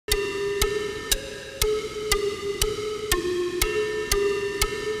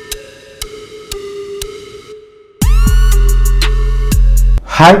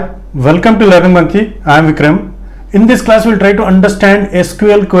Hi, welcome to Learning Monkey. I am Vikram. In this class, we will try to understand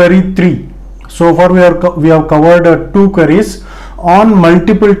SQL Query 3. So far, we have covered two queries on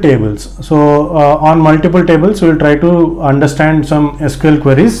multiple tables. So on multiple tables, we will try to understand some SQL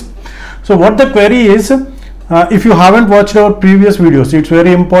queries. So what the query is, if you haven't watched our previous videos, it's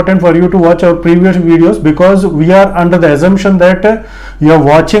very important for you to watch our previous videos, because we are under the assumption that you are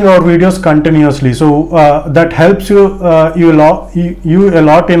watching our videos continuously. So that helps you a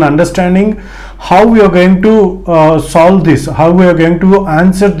lot in understanding how we are going to solve this, how we are going to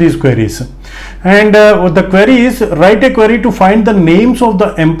answer these queries. And the query is, write a query to find the names of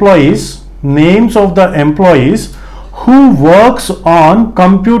the employees who works on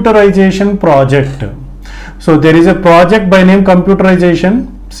computerization project. So there is a project by name computerization.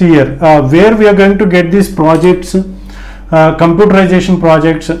 See here, where we are going to get these projects, computerization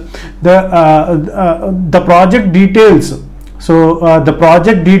projects, the project details. So the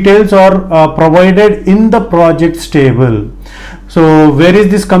project details are provided in the projects table. So where is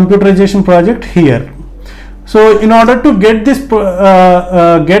this computerization project? Here. So in order to get this,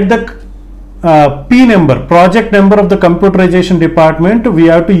 get the P number, project number of the computerization department, we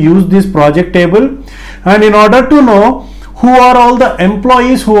have to use this project table. And in order to know who are all the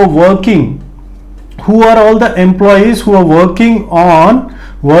employees who are working,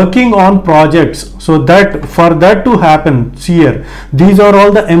 working on projects. So that for that to happen, see here, these are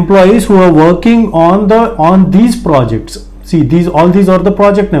all the employees who are working on these projects. See, all these are the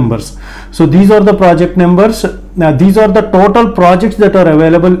project numbers. So these are the project numbers. Now these are the total projects that are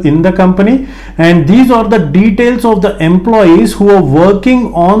available in the company, and these are the details of the employees who are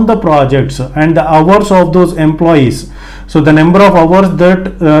working on the projects and the hours of those employees. So the number of hours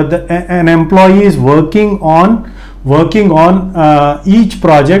that an employee is working on each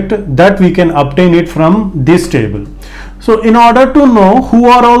project, that we can obtain it from this table. So in order to know who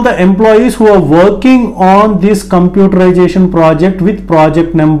are all the employees who are working on this computerization project with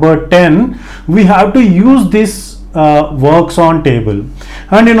project number 10, we have to use this works on table.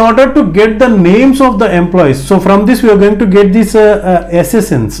 And in order to get the names of the employees, so from this we are going to get this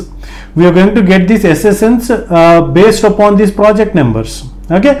SSNs. We are going to get these SSNs based upon these project numbers.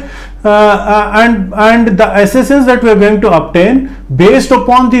 Okay, and the SSNs that we are going to obtain based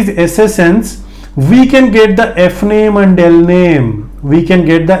upon these SSNs, we can get the F name and L name. We can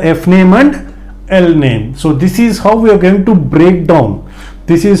get the F name and L name. So this is how we are going to break down.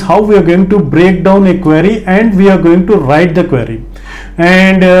 This is how we are going to break down a query, and we are going to write the query.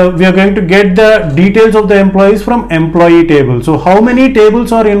 And we are going to get the details of the employees from employee table. So how many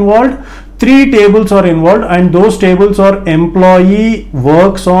tables are involved? 3 tables are involved, and those tables are employee,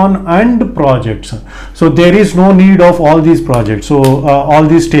 works on, and projects. So there is no need of all these projects. So all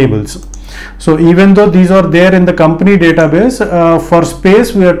these tables. So even though these are there in the company database, for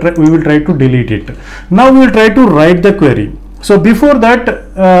space we will try to delete it. Now we will try to write the query. So before that,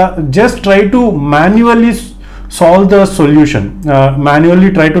 just try to manually solve the solution.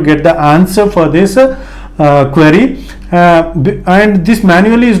 Manually try to get the answer for this query. And this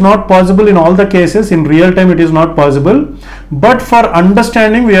manually is not possible in all the cases. In real time it is not possible, but for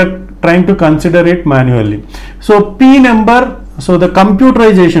understanding we are trying to consider it manually. So P number, so the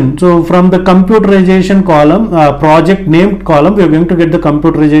computerization, so from the computerization column, project named column, we are going to get the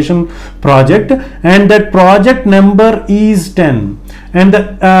computerization project, and that project number is 10, and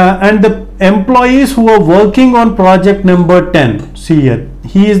the employees who are working on project number 10, see here,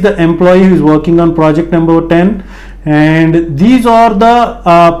 he is the employee who is working on project number 10, and these are the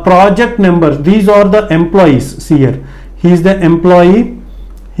project numbers, these are the employees. See here, he is the employee,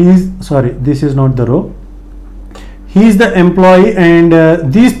 this is not the row, he is the employee, and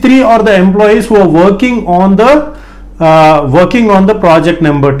these 3 are the employees who are working on the project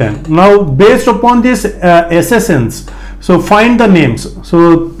number 10. Now based upon this SSNs, so find the names.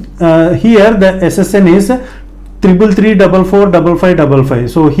 So here the SSN is 333445555.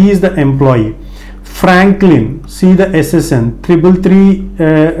 So he is the employee. Franklin, see the SSN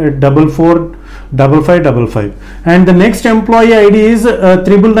 333445555, and the next employee ID is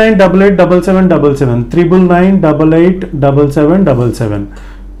 999887777, 999887777.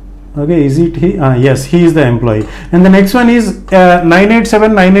 Okay, is it he? Yes, he is the employee. And the next one is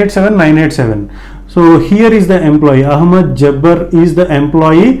 987987 So here is the employee. Ahmad Jabbar is the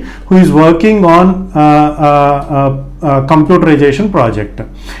employee who is working on computerization project.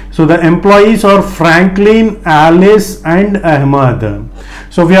 So the employees are Franklin, Alice, and Ahmad.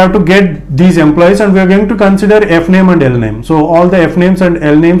 So we have to get these employees, and we are going to consider F name and L name. So all the F names and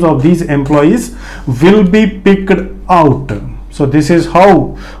L names of these employees will be picked out. So this is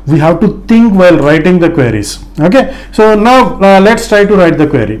how we have to think while writing the queries. Okay, so now let's try to write the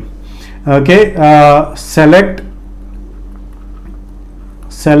query. Okay, select,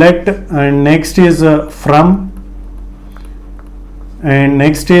 and next is from, and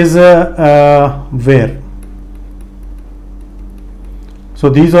next is where. So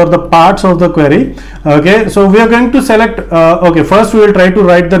these are the parts of the query. Okay, so we are going to select, okay, first we will try to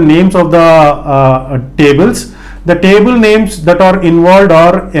write the names of the tables. The table names that are involved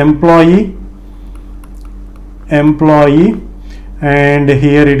are employee, and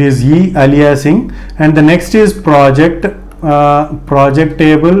here it is E aliasing, and the next is project, project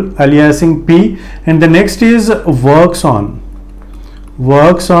table aliasing P, and the next is works on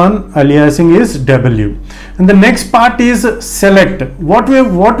aliasing is W, and the next part is select. What we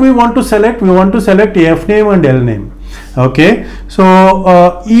want to select? We want to select F name and L name. Okay,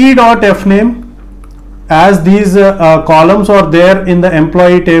 so E dot F name, as these columns are there in the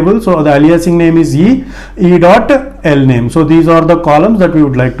employee table, so the aliasing name is E dot L name. So these are the columns that we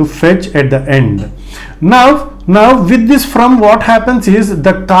would like to fetch at the end. Now with this from, what happens is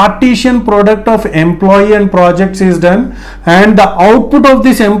the Cartesian product of employee and projects is done, and the output of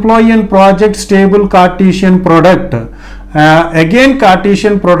this employee and projects table Cartesian product, again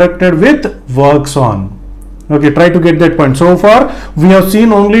Cartesian producted with works on. Okay, try to get that point. So far we have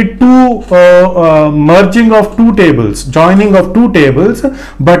seen only two merging of two tables, joining of two tables,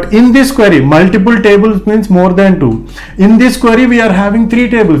 but in this query multiple tables means more than two. In this query we are having three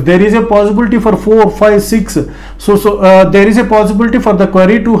tables. There is a possibility for 4, 5, 6. So there is a possibility for the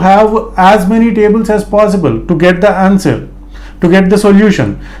query to have as many tables as possible to get the answer, to get the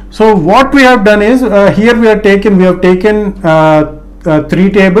solution. So what we have done is, here we have taken three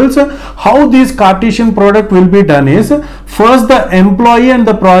tables. How this Cartesian product will be done is, first the employee and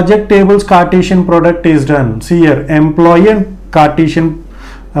the project tables Cartesian product is done. See here, employee and Cartesian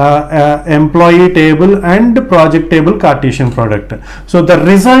employee table and project table Cartesian product. So the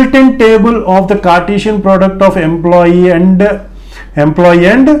resultant table of the Cartesian product of employee and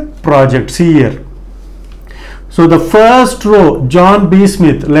project, see here. So the first row, John B.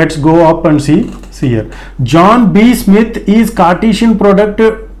 Smith, let's go up and see here. John B. Smith is Cartesian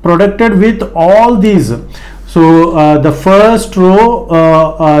producted with all these. So the first row,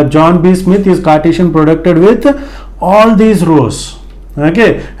 John B. Smith is Cartesian producted with all these rows.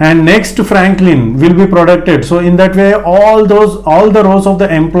 Okay, and next Franklin will be producted. So in that way, all the rows of the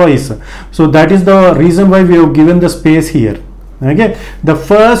employees. So that is the reason why we have given the space here. Okay, the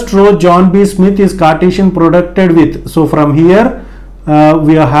first row John B. Smith is Cartesian producted with. So from here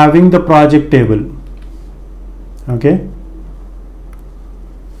we are having the project table. Okay,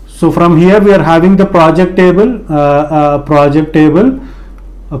 so from here we are having the project table,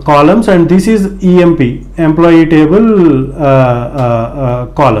 columns, and this is EMP, employee table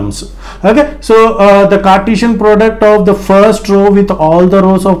columns. Okay, so the Cartesian product of the first row with all the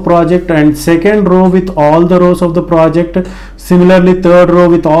rows of project, and second row with all the rows of the project, similarly third row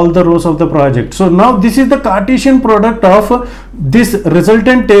with all the rows of the project. So now this is the Cartesian product of this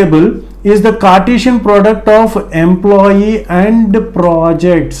resultant table is the Cartesian product of employee and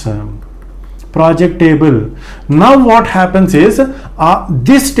projects, project table. Now what happens is,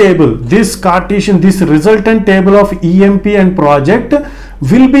 this table, this resultant table of EMP and project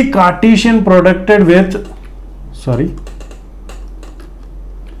will be Cartesian producted with,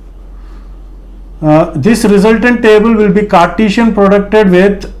 this resultant table will be Cartesian producted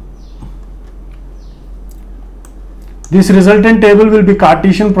with, this resultant table will be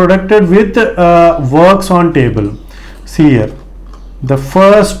Cartesian producted with works on table. See here, the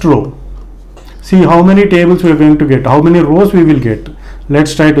first row. See how many tables we are going to get, how many rows we will get.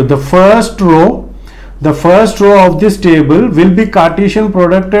 Let's try to, the first row of this table will be Cartesian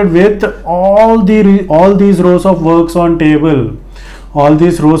producted with all these rows of works on table, all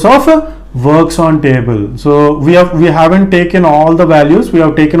these rows of works on table. So we haven't taken all the values, we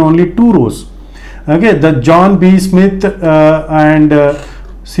have taken only two rows. Okay, the John B. Smith and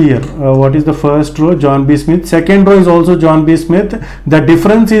see here, what is the first row? John B. Smith. Second row is also John B. Smith. The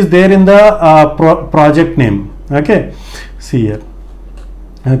difference is there in the project name. Okay, see here.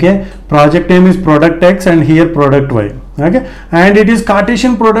 Okay, project name is product X and here product Y. Okay, and it is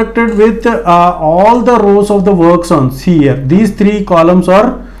Cartesian producted with all the rows of the works on. See here, these three columns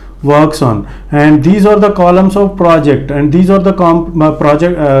are works on, and these are the columns of project, and these are the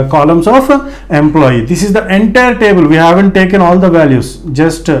columns of employee. This is the entire table. We haven't taken all the values,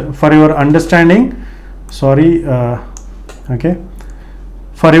 just for your understanding. Okay,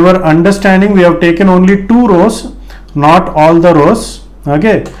 for your understanding we have taken only two rows, not all the rows.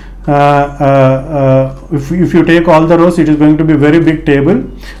 Okay, if you take all the rows, it is going to be very big table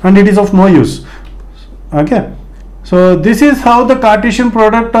and it is of no use. Okay, so this is how the Cartesian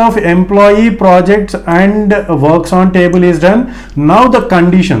product of employee, projects and works on table is done. Now the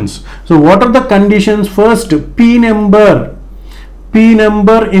conditions. So what are the conditions? First, P number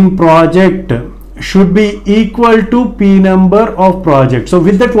in project should be equal to P number of projects. So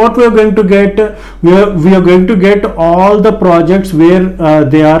with that, what we are going to get? We are going to get all the projects where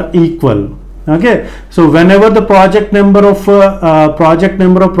they are equal. Okay, so whenever the project number of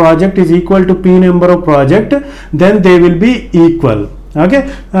project is equal to P number of project, then they will be equal. Okay,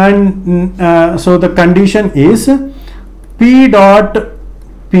 and so the condition is P dot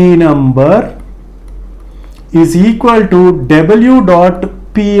P number is equal to W dot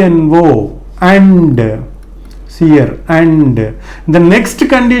PNO. And here, and the next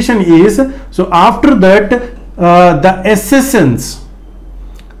condition is, so after that the SSNs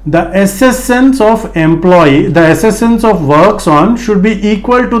of employee, the SSNs of works on should be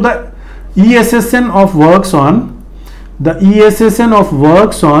equal to the ESSN of works on. The ESSN of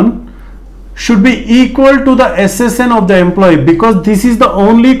works on should be equal to the SSN of the employee, because this is the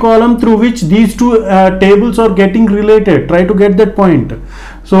only column through which these two tables are getting related. Try to get that point.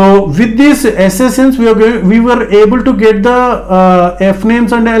 So with these SSNs, we were able to get the F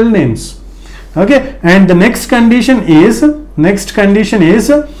names and L names. Okay, and the next condition is W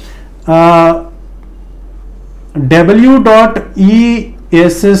dot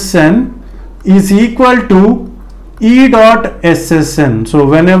ESSN is equal to E dot SSN. So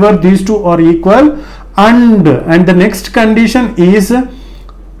whenever these two are equal, and the next condition is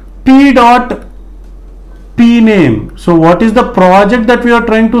P dot P name. So what is the project that we are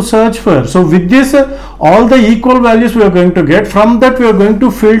trying to search for? So with this, all the equal values we are going to get. From that, we are going to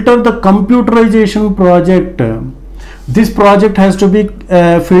filter the computerization project. This project has to be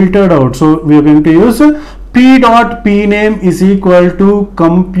filtered out. So we are going to use P dot P name is equal to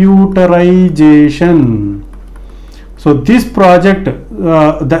computerization. So this project,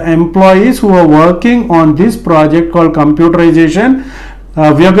 the employees who are working on this project called computerization,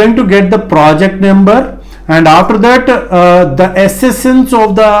 we are going to get the project number, and after that the SSNs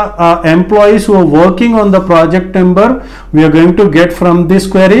of the employees who are working on the project number we are going to get from this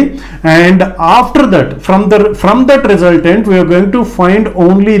query, and after that from that resultant we are going to find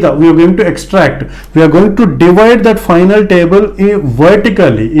only we are going to extract, we are going to divide that final table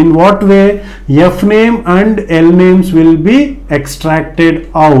vertically. In what way? F name and L names will be extracted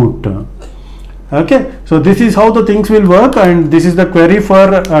out. Okay, so this is how the things will work, and this is the query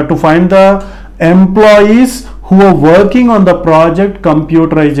for to find the employees who are working on the project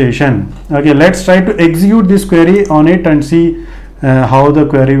computerization. Okay, let's try to execute this query on it and see how the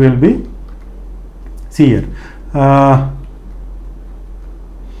query will be. See here,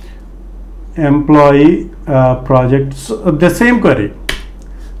 employee projects, the same query.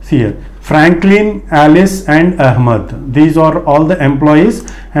 See here, Franklin, Alice and Ahmed, these are all the employees,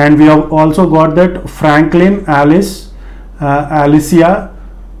 and we have also got that Franklin, Alice, Alicia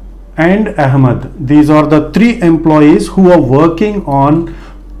and Ahmed. These are the three employees who are working on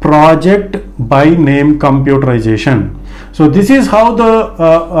project by name computerization. So this is how the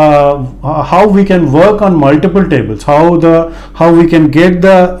how we can work on multiple tables, how we can get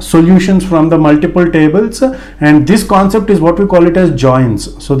the solutions from the multiple tables, and this concept is what we call it as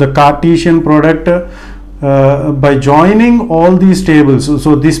joins. So the Cartesian product, by joining all these tables,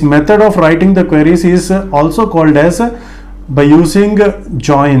 so this method of writing the queries is also called as by using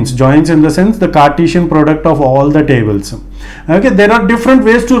joins in the sense the Cartesian product of all the tables. Okay, there are different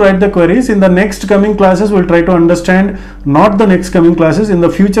ways to write the queries. In the next coming classes we'll try to understand, not the next coming classes, in the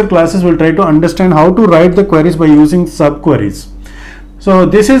future classes we'll try to understand how to write the queries by using subqueries. So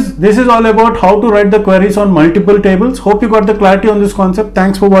this is all about how to write the queries on multiple tables. Hope you got the clarity on this concept.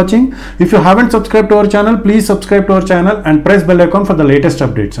 Thanks for watching. If you haven't subscribed to our channel, please subscribe to our channel and press bell icon for the latest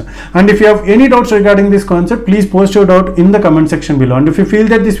updates. And if you have any doubts regarding this concept, please post your doubt in the comment section below. And if you feel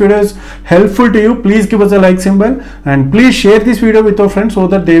that this video is helpful to you, please give us a like symbol and please share this video with your friends so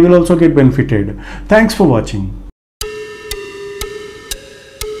that they will also get benefited. Thanks for watching.